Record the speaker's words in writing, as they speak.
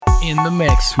In the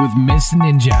mix with Miss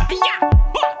Ninja.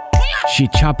 She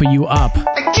chopper you up.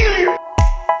 I kill you.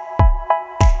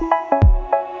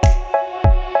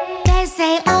 They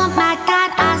say, oh my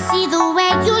God, I see the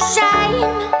way you shine.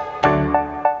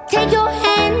 Take your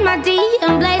hand, my dear,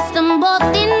 and place them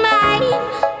both in mine.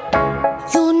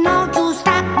 You know you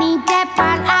stopped me dead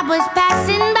while I was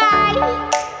passing by.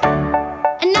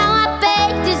 And now I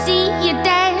beg to see you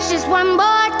dance just one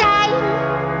more time.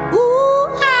 Ooh,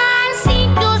 I see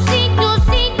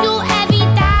you every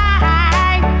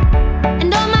time.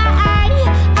 And oh my,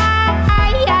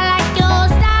 I like your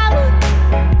style.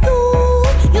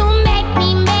 You make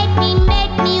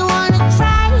me wanna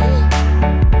try.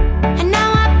 And now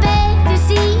I beg to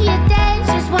see you dance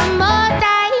just one more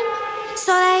time.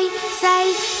 So they say,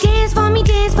 dance for me,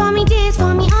 dance for me, dance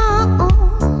for me,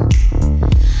 oh.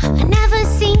 I never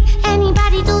seen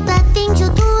anybody do the things you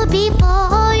do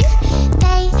before.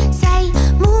 They say,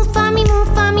 move for me, move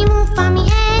for me, move for me,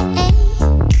 eh.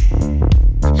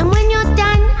 And when you're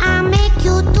done, I'll make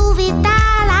you do it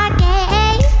all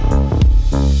again.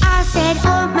 I said,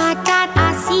 oh my God,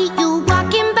 I see you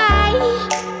walking by.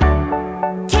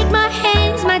 Take my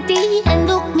hands, my dear, and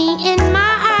look me in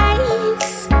my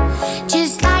eyes.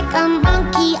 Just like a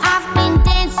monkey, I've been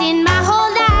dancing my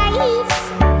whole life.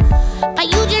 But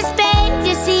you just beg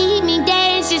to see me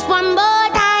dance just one more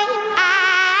time.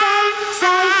 I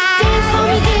say, dance for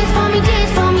me, dance for me,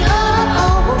 dance for me,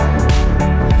 oh.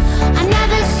 I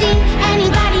never seen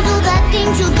anybody do the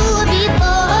things you do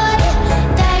before.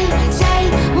 They say,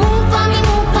 move for me,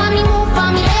 move for me, move for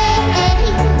me, eh.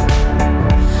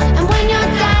 And when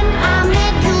you're done, I'll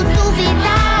make you do it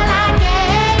all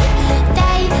again.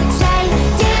 They say,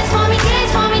 dance for me,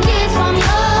 dance for me, dance for me, oh.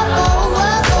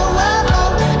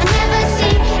 I never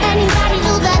seen anybody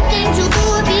do the things you do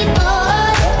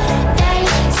before. They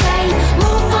say,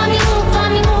 move for me, move for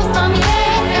me, move for me,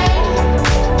 eh.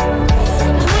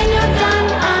 And when you're done,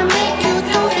 I'll make you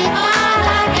do it all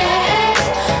again.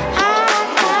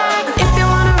 If you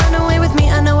wanna run away with me,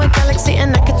 I know a galaxy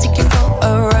and I can take you for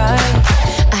a ride.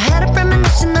 I had a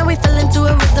premonition that we fell into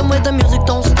a rhythm where the music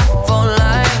don't stop for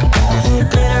life.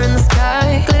 Glitter in the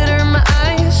sky, glitter in my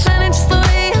eyes, shining just the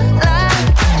way I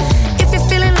like. If you're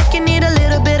feeling like you need a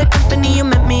little bit of company, you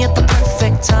met me at the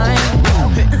perfect time.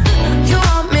 You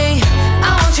want me, I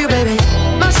want you, baby.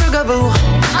 My sugar boo,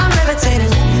 I'm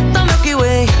levitating. The Milky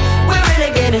Way, we're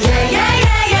renegading. Yeah.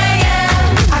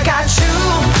 I got you,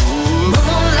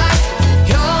 moonlight,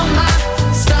 you're my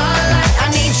starlight. I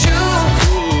need you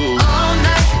all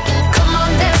night. Come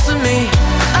on, dance with me.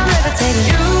 I'm levitating.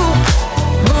 You,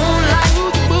 moonlight,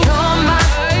 you're my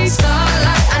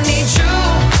starlight. I need you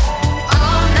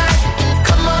all night.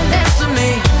 Come on, dance with me.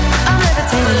 I'm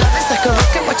levitating. Love is like a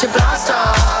rocket, watch it blast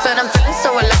off. And I'm feeling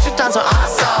so electric, dance on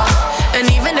awesome. And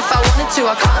even if I wanted to,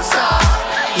 I can't stop.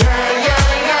 Yeah.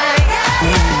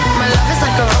 My love is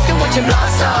like a rocket, watch it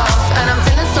blast off. And I'm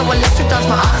feeling so electric, dance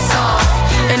my ass off.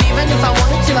 And even if I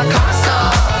wanted to, I can't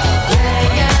stop. Yeah.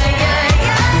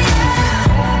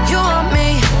 You want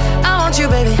me, I want you,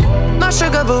 baby. My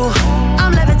sugar boo,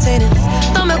 I'm levitating.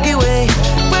 The Milky Way,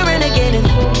 we're renegading.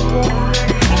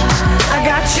 I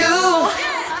got you,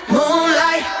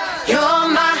 moonlight, you're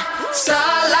my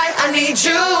starlight. I need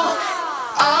you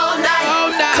all night.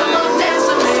 Come on, dance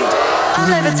with me. I'm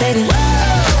levitating.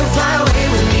 You can fly away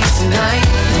with me tonight.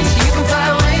 You can fly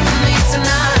away with me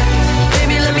tonight.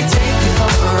 Baby, let me take you for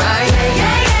a ride.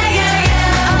 Yeah.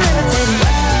 I'm levitating.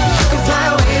 You can fly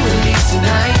away with me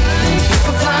tonight. You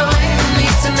can fly away with me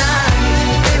tonight.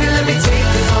 Baby, let me take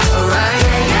you for a ride.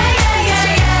 Yeah.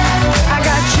 I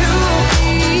got you,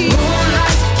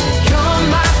 moonlight, you're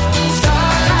my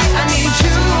starlight. I need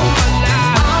you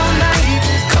all night.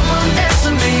 Come on, dance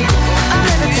with me. I'm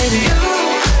levitating. You,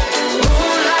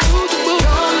 moonlight,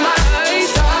 you're my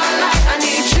starlight. I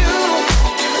need you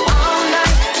all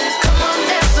night. Come on,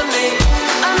 dance with me.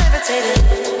 I'm levitating.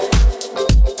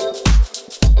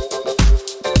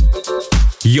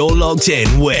 You're logged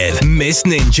in with Miss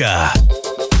Ninja.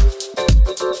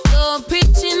 You're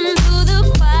preaching to the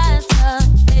choir,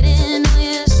 betting on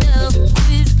yourself.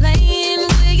 Who's playing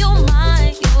with your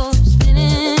mind? You're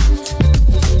spinning.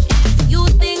 If you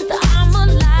think that I'm a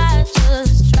lie,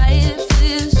 just try it for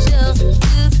yourself.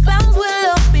 'Cause clouds will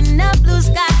open up, blue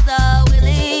skies are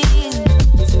willing.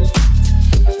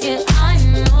 Yeah, I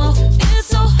know it's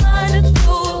so hard to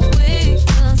go away.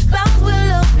 'Cause clouds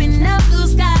will open up, blue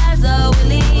skies are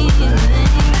willing.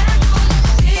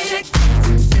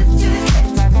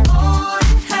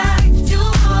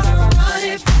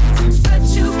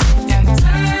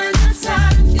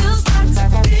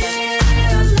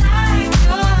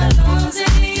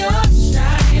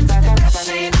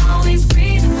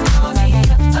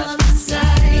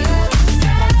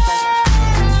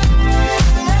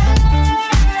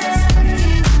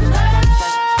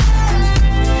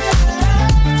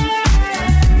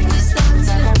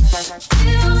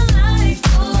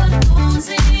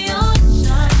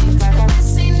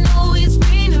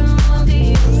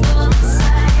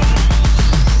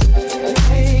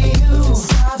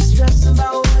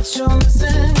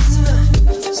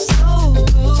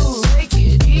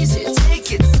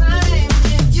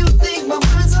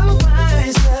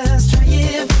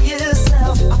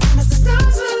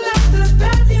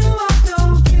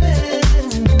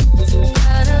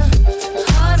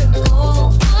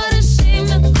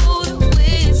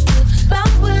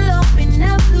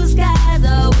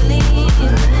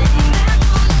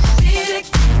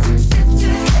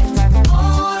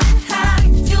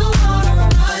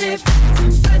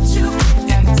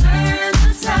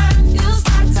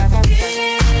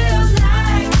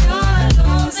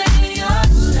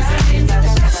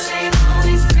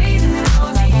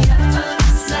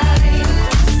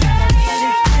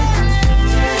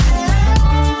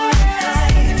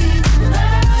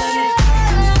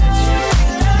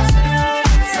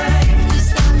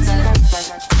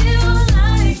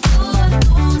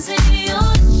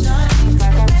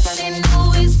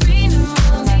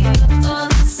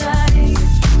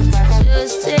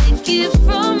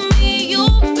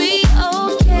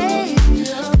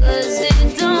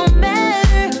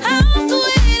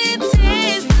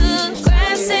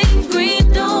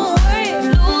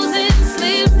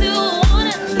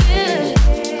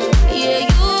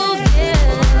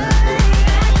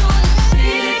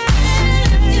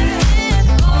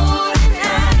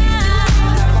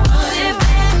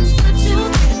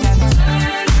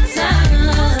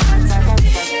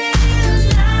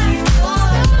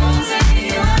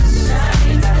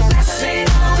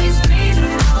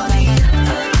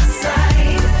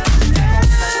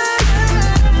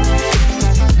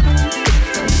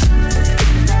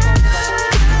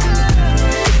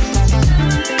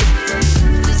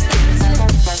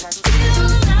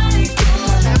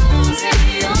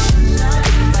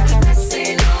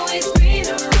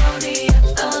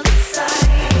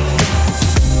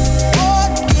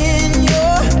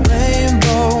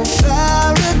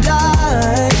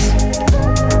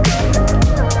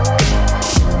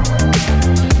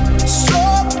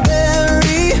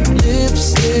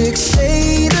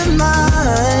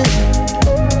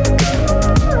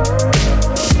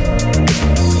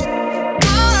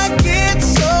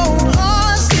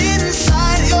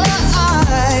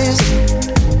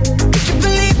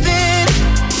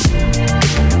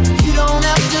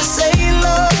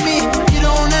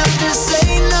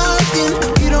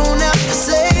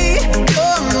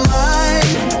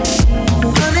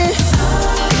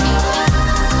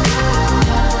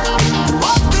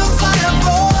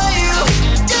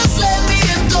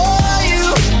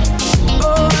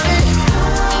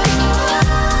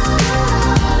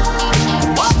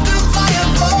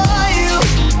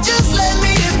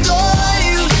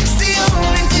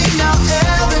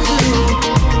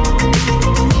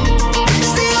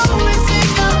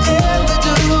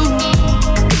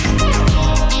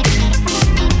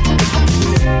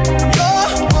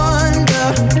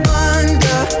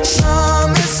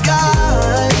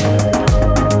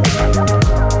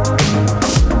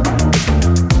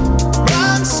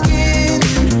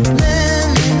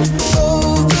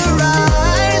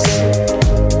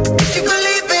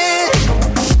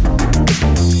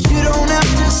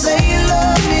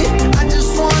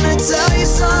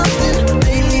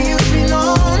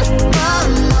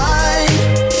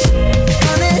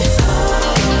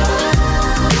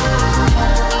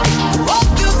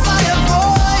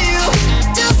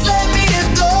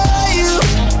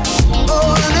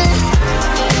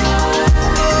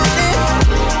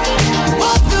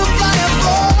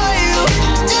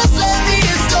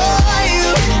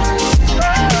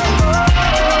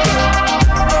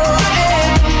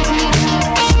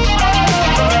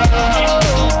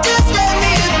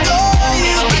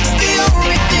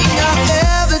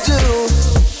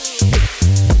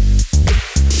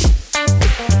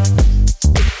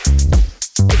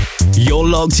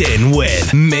 locked in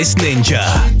with Miss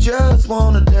Ninja. She just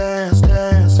wanna dance,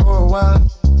 dance for a while.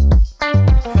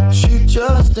 She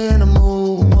just in a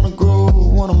mood, wanna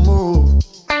groove, wanna move.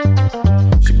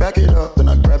 She back it up and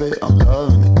I grab it, I'm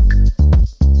loving it.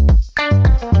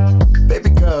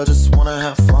 Baby girl, just wanna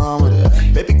have fun with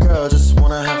it. Baby girl, just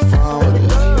wanna have fun with it.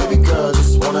 Baby girl,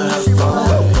 just wanna have fun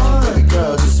with it. Baby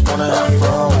girl, just wanna have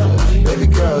fun with it. Baby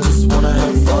girl, just wanna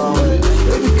have fun with it.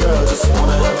 Baby girl, just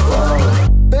wanna have fun with it.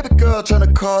 Baby girl,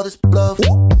 tryna call this bluff.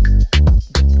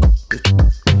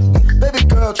 Baby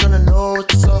girl, tryna know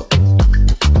what's up.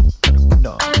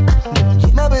 No.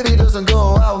 My baby doesn't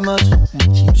go out much.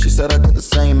 She said I get the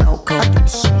same outcome.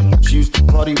 She used to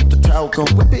party with the talcum.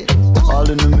 All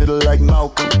in the middle like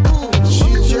Malcolm. She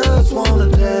just wanna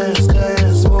dance,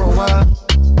 dance for a while.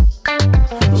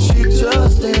 She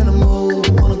just in the mood,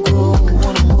 wanna go,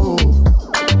 wanna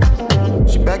move.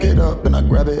 She back it up and I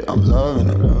grab it, I'm loving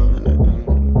it.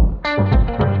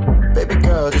 Baby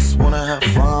girl, just wanna have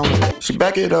fun with it. She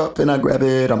back it up and I grab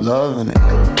it, I'm loving it.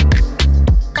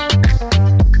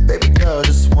 Baby girl,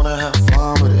 just wanna have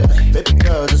fun with it. Baby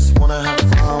girl, just wanna have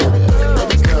fun with it.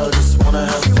 Baby girl, just wanna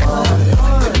have fun with it.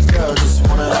 Baby girl, just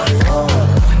wanna have fun with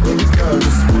it. Baby girl, just wanna have fun with it. Baby girl,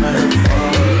 just wanna have fun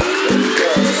with it.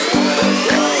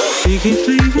 She keeps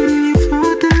leaving me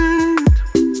for dead.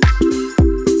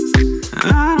 I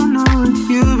don't know what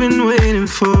you've been waiting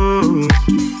for.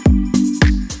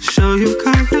 So you've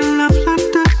got your love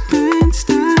locked up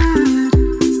instead,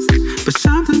 but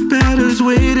something better's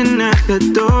waiting at the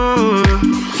door.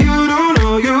 You don't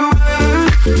know your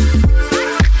worth,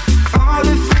 all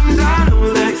the things I know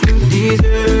that you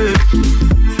deserve.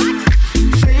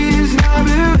 Say it's not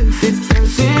real if it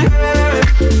doesn't hurt.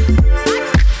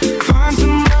 Find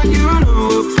someone you know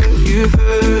will put you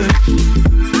first.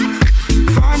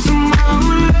 Find someone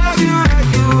who loves you like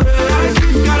you were.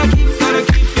 Gotta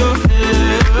keep your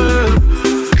head up.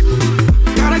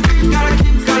 Gotta keep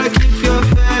your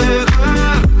head up.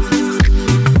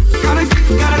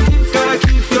 Gotta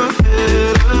keep your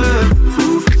head up. Who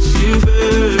puts you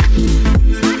first?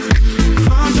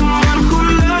 Find someone who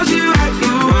loves you like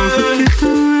you were.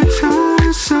 Don't forget the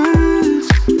resources,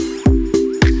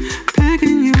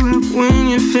 picking you up when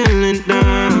you're feeling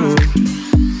down.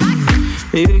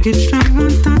 You get stronger,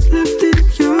 thoughts left in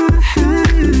your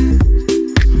head.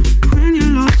 When you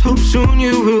lost hope, soon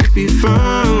you will be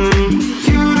found.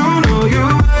 You don't know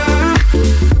your worth,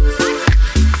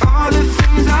 all the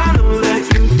things I know that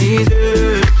you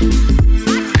deserve.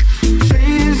 Say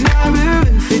it's not real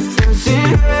if it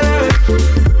doesn't hurt.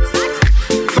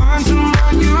 Find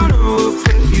someone you know will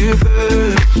put you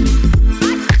first.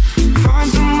 Find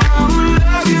someone who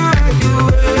loves you like you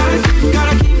were.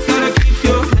 Gotta keep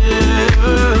your head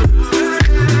up.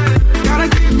 Gotta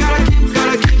keep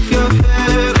your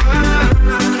head up.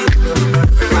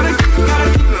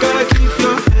 Gotta keep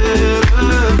your head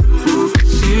up. Who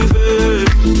puts you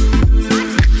first?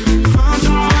 Find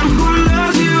someone who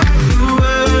loves you like you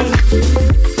were.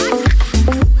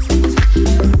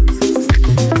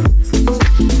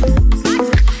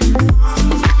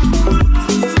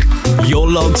 You're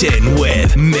locked in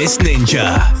with Miss Ninja.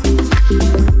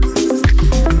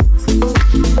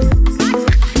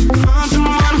 Find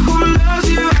someone who loves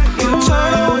you like you were.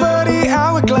 Turn over the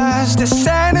hourglass, the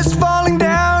sand is falling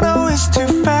down. Oh, it's too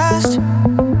fast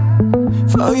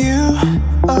for you,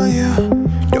 oh you.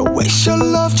 Don't waste your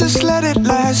love, just let it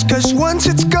last. Cause once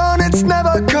it's gone, it's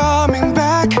never coming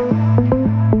back.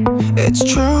 It's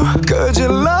true, could you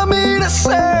love me the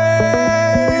same?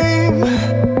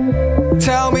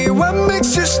 Tell me what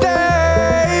makes you stay.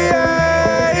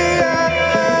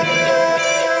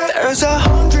 There's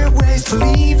 100 ways to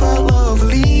leave a love,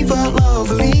 leave a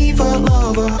love, leave a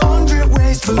love. 100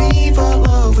 ways to leave a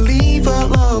love, leave a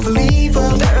love, leave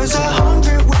a. There's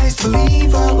 100 ways to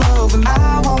leave a love, and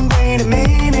I won't wait a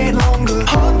minute longer.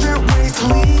 100 ways to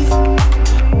leave,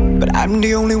 but I'm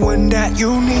the only one that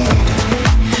you need.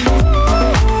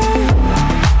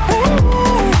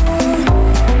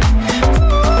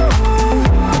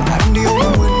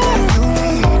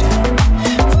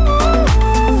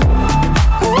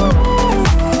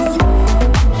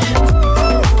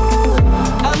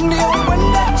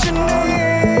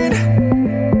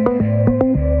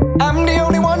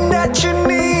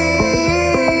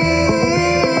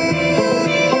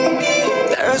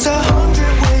 There's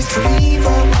 100 ways to leave a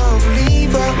love,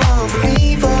 leave a love,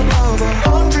 leave a love.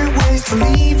 100 ways to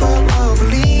leave a love,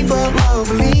 leave a love,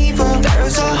 leave a.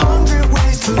 There's 100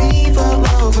 ways to leave a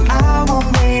love, and I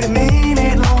won't wait a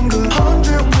minute longer.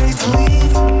 100 ways to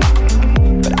leave,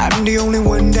 but I'm the only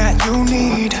one that you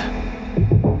need.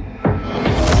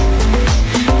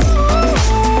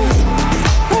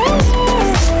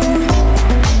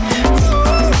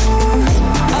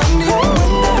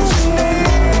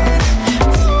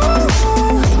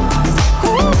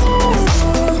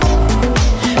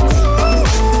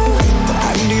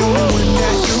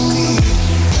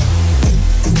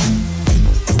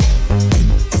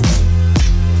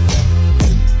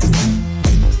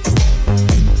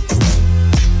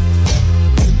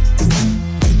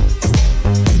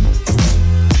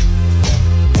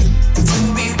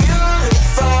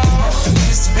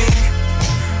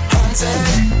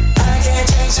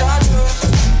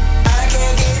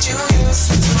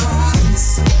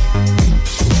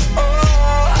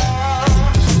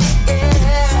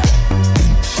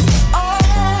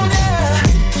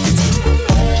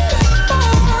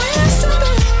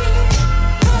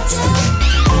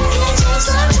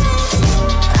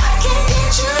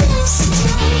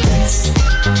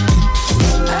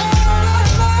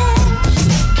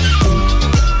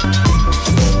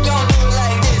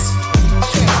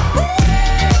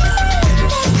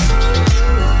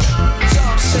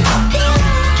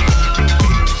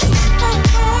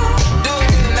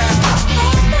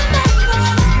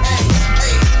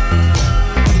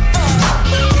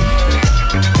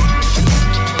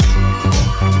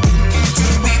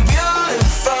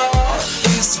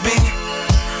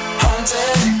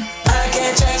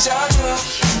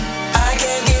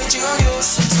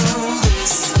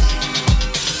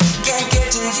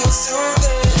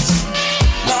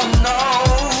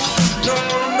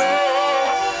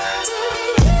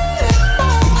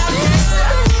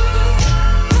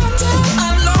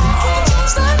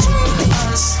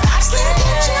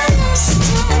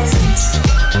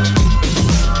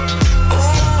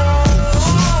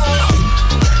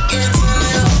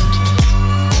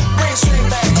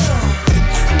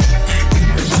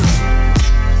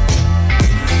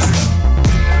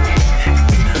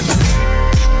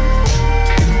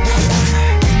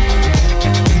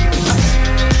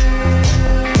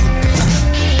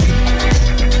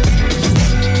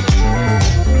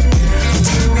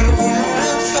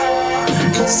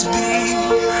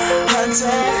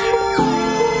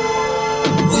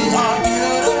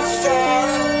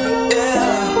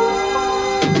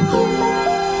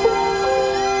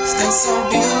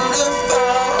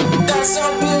 beautiful. That's so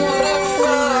beautiful.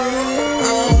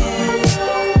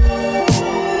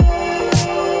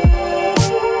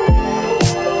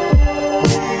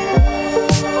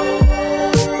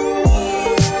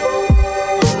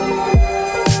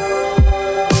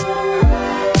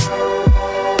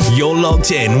 You're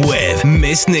logged in with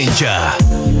Miss Ninja.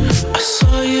 I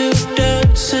saw you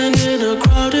dancing in a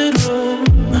crowded room.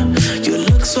 You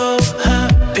look so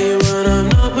happy when I'm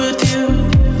not with you.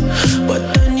 But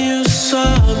then you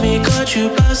saw me, caught you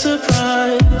by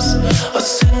surprise. A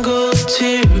single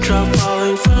teardrop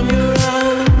falling from your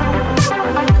eye.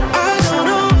 I don't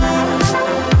know why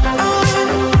I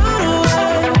went run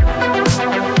away.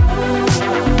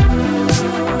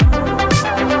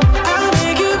 I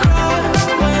make you cry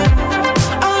when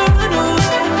I run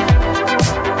away.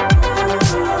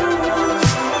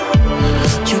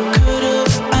 You could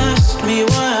have asked me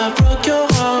why I broke your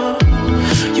heart.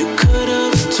 You could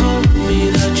have told me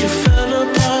that you fell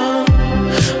apart.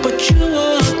 But you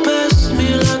walked past me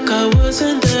like I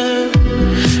wasn't there,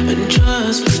 and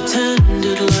just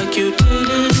pretended like you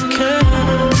didn't care.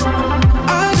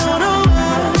 I don't know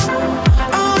why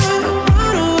I went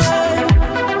run away.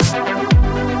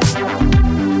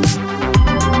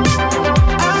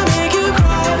 I make you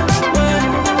cry when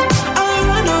I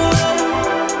run away.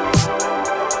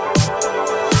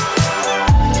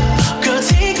 Girl,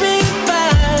 take me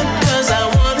back, 'cause I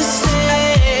wanna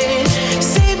stay.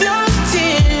 Save your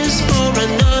tears for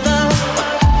another.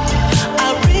 I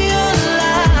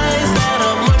realize that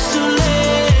I'm much too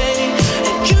late,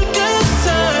 and you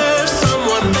deserve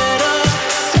someone better.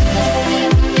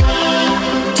 Save your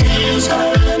tears for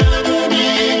another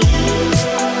day.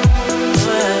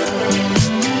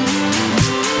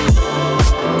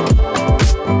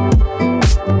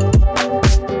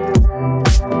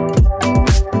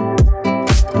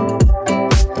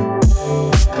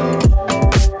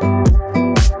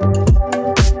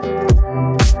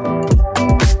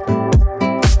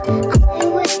 I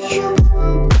wish you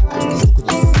was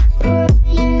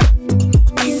inspiring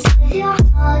to give your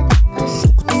heart a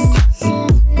song to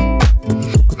sing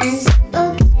and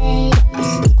simple gaze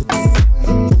and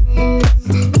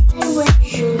roses. I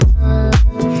wish you love.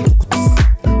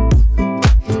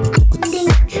 I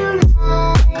think you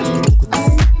like a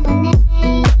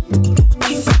lemonade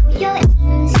to cool your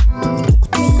inside,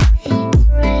 make you feel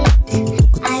great.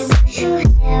 I wish you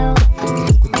health and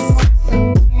also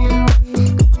wealth.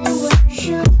 I wish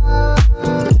you love.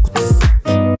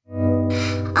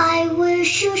 I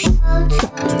wish you shelter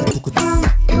from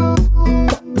storm,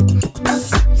 a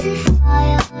cozy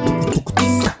fire, and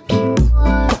talking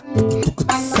warm, and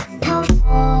most of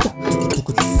all,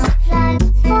 not like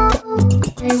fall.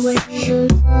 I wish you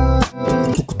love.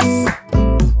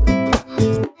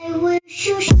 I wish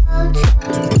you shelter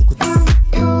from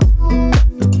storm,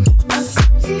 a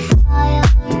cozy fire,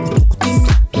 and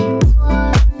talking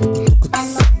warm, and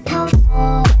most of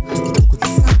all,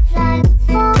 not like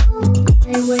fall.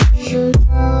 I wish you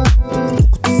love.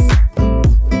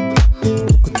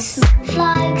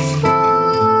 Snowflakes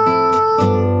fall.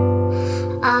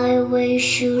 I wish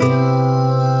you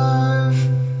love.